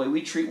 in the way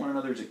we treat one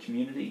another as a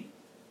community.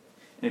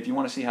 And if you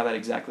want to see how that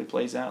exactly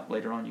plays out,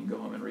 later on you can go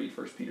home and read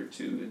 1 Peter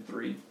 2 and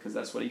 3, because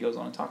that's what he goes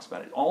on and talks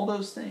about it. All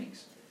those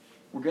things,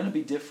 we're going to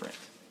be different.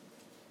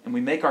 And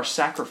we make our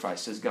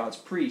sacrifice as God's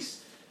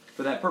priests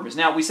for that purpose.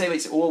 Now, we say,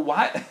 well,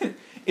 why?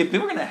 If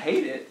people are going to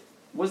hate it,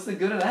 what's the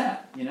good of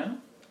that, you know?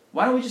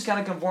 Why don't we just kind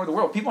of conform to the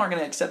world? People aren't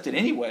going to accept it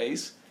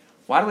anyways.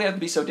 Why do we have to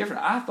be so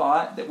different? I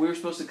thought that we were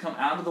supposed to come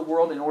out of the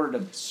world in order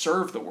to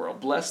serve the world,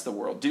 bless the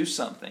world, do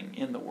something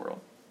in the world.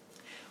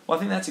 Well, I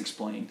think that's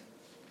explained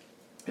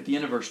at the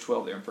end of verse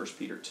 12 there in 1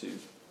 Peter 2.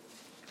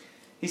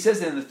 He says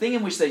that in the thing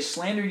in which they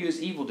slander you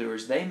as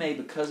evildoers, they may,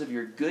 because of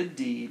your good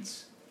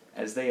deeds,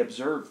 as they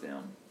observe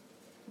them,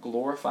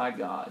 glorify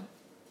God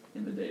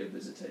in the day of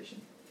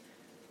visitation.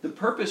 The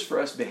purpose for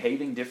us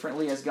behaving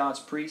differently as God's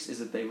priests is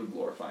that they would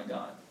glorify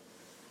God.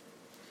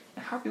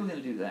 And how are people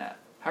going to do that?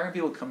 How are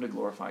people come to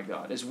glorify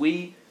God? As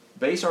we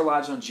base our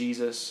lives on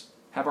Jesus,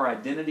 have our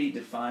identity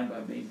defined by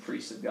being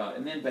priests of God,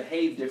 and then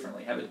behave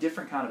differently, have a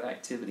different kind of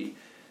activity,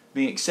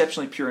 being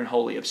exceptionally pure and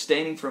holy,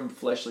 abstaining from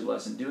fleshly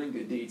lusts and doing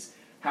good deeds,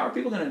 how are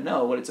people going to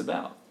know what it's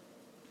about?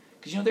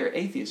 Because, you know, there are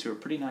atheists who are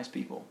pretty nice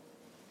people.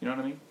 You know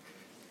what I mean?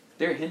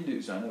 There are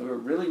Hindus, I know, who are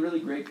really,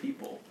 really great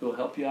people who will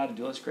help you out and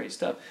do all this great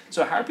stuff.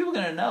 So how are people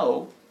going to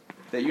know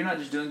that you're not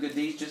just doing good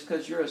deeds just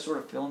because you're a sort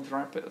of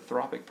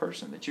philanthropic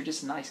person, that you're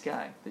just a nice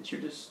guy, that you're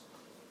just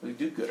a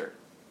do-gooder?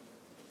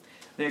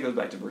 Then it goes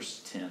back to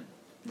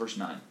verse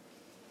 9.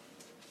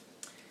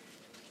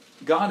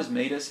 God has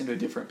made us into a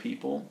different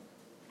people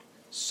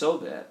so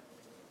that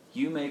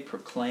you may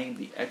proclaim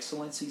the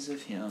excellencies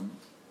of Him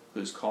who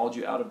has called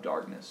you out of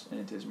darkness and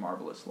into His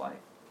marvelous light.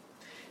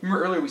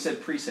 Remember earlier we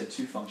said priests had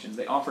two functions.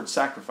 They offered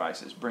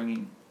sacrifices,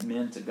 bringing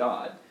men to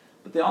God,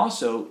 but they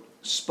also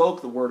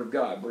spoke the word of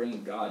God,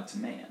 bringing God to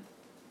man.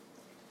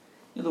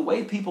 You know, the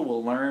way people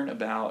will learn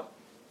about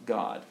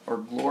God or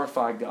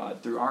glorify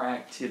God through our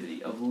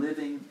activity of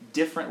living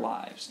different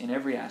lives in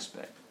every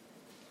aspect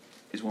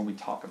is when we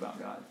talk about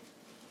God.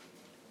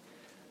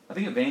 I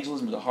think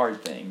evangelism is a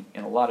hard thing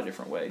in a lot of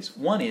different ways.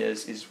 One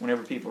is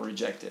whenever people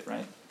reject it,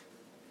 right?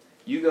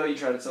 You go, you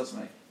try to tell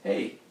somebody,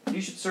 hey,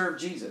 you should serve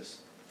Jesus.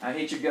 I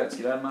hate your guts.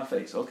 Get out of my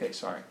face. Okay,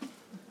 sorry.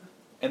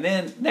 And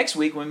then next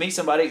week when we meet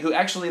somebody who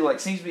actually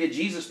seems to be a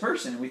Jesus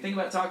person, and we think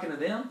about talking to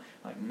them,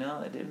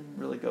 no, that didn't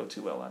really go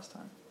too well last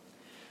time.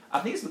 I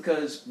think it's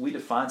because we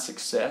define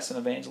success in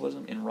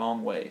evangelism in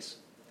wrong ways.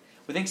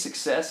 We think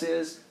success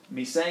is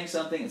me saying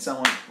something and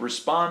someone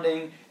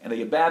responding, and they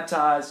get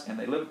baptized, and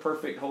they live a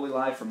perfect, holy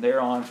life from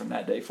there on, from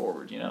that day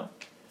forward, you know.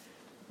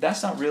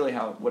 That's not really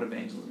what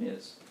evangelism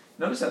is.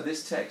 Notice how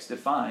this text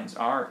defines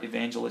our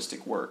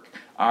evangelistic work,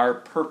 our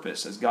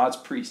purpose as God's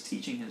priest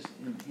teaching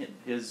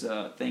his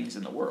things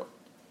in the world.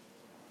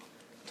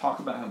 Talk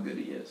about how good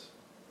He is.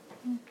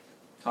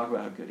 Talk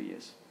about how good He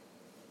is.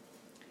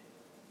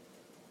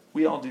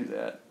 We all do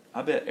that.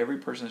 I bet every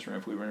person in this room,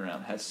 if we run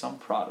around, has some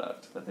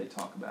product that they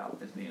talk about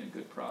as being a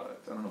good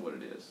product. I don't know what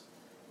it is.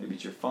 Maybe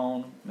it's your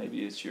phone.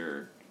 Maybe it's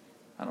your...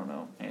 I don't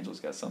know. Angela's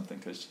got something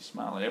because she's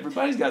smiling.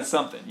 Everybody's got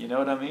something. You know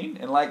what I mean?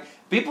 And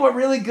people are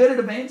really good at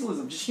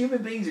evangelism. Just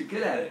human beings are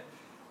good at it.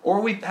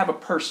 Or we have a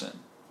person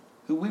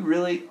who we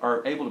really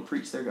are able to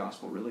preach their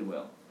gospel really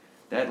well.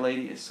 That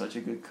lady is such a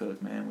good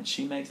cook, man. When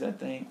she makes that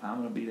thing, I'm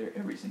going to be there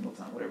every single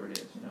time, whatever it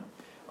is, you know.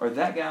 Or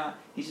that guy,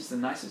 he's just the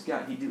nicest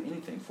guy. He'd do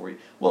anything for you.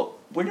 Well,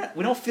 we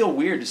don't feel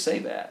weird to say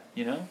that,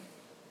 you know.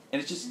 And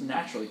it just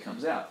naturally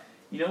comes out.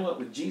 You know what?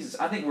 With Jesus,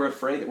 I think we're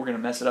afraid that we're going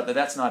to mess it up, that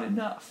that's not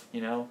enough,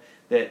 you know.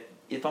 That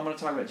if I'm going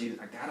to talk about Jesus,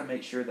 I got to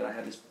make sure that I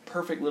have this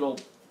perfect little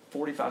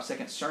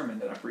 45-second sermon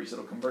that I preach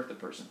that'll convert the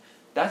person.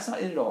 That's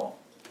not it at all.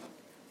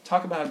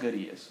 Talk about how good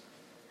He is.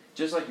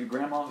 Just like your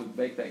grandma who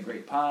baked that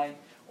great pie,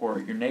 or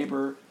your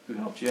neighbor who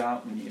helped you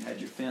out when you had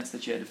your fence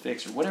that you had to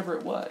fix, or whatever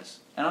it was.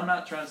 And I'm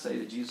not trying to say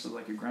that Jesus is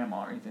like your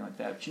grandma or anything like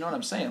that, but you know what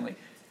I'm saying?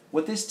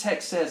 What this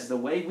text says, the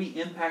way we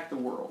impact the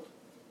world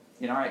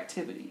in our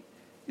activity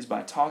is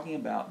by talking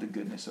about the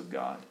goodness of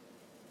God.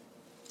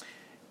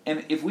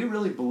 And if we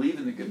really believe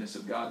in the goodness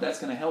of God, that's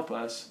going to help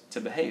us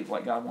to behave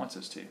like God wants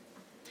us to.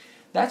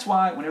 That's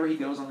why whenever he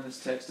goes on in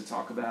this text to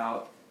talk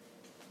about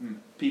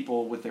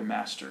people with their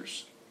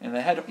masters, and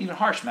they had even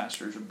harsh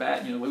masters, or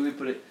bad, the way we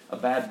put it, a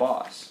bad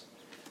boss,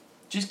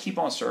 just keep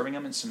on serving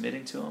them and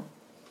submitting to them.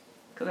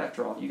 Because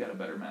after all, you got a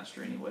better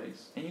master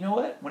anyways. And you know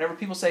what? Whenever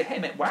people say, hey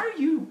man, why are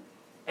you...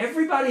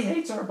 Everybody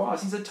hates our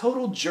boss. He's a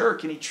total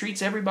jerk and he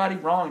treats everybody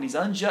wrong and he's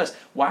unjust.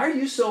 Why are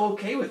you so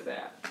okay with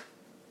that?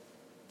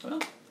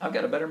 Well, I've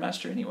got a better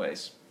master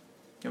anyways.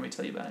 You want me to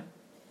tell you about him?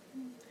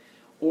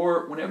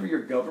 Or whenever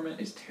your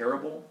government is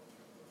terrible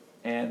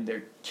and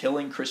they're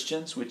killing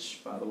Christians,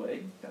 which, by the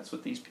way, that's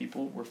what these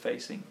people were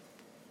facing.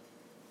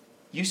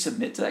 you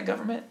submit to that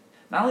government.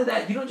 Not only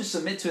that, you don't just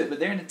submit to it, but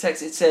there in the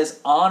text it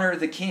says, honor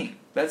the king.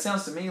 That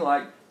sounds to me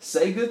like,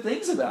 say good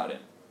things about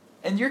him.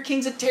 And your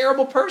king's a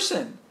terrible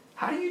person.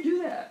 How do you do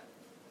that?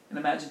 And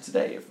imagine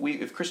today,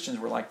 if Christians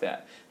were like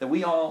that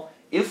we all,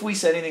 if we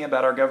said anything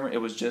about our government, it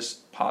was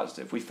just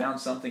positive. We found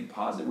something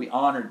positive. We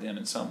honored them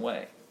in some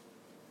way.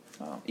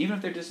 Even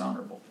if they're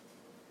dishonorable.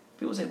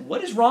 People say,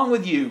 what is wrong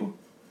with you?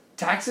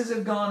 Taxes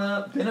have gone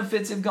up,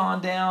 benefits have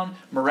gone down,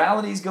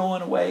 morality's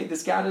going away.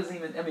 This guy doesn't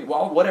even,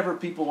 whatever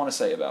people want to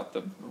say about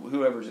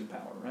whoever's in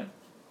power, right?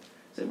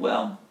 Say,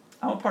 well,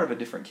 I'm a part of a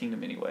different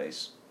kingdom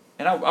anyways.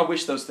 And I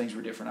wish those things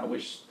were different. I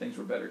wish things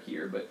were better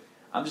here, but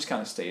I'm just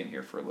kind of staying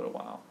here for a little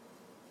while.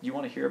 You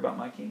want to hear about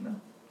my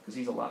kingdom? Because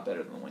he's a lot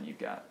better than the one you've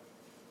got.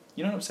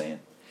 You know what I'm saying?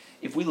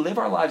 If we live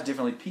our lives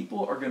differently,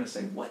 people are going to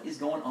say, what is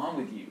going on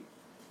with you?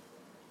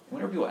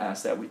 Whenever people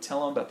ask that, we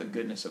tell them about the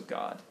goodness of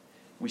God.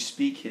 We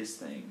speak his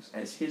things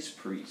as his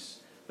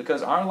priests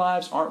because our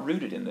lives aren't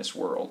rooted in this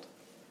world.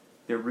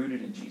 They're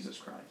rooted in Jesus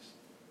Christ.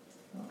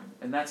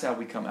 And that's how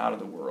we come out of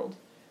the world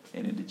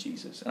and into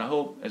Jesus. And I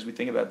hope as we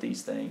think about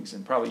these things,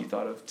 and probably you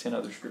thought of 10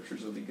 other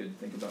scriptures that would be good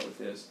to think about with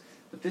this,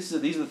 but these are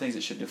the things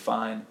that should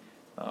define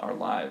our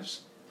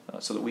lives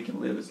so that we can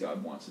live as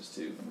God wants us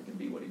to and we can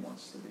be what he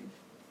wants us to be.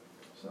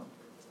 So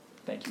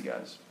thank you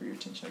guys for your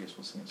attention. I guess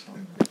we'll sing a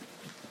song.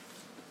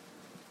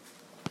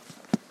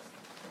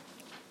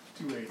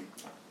 280.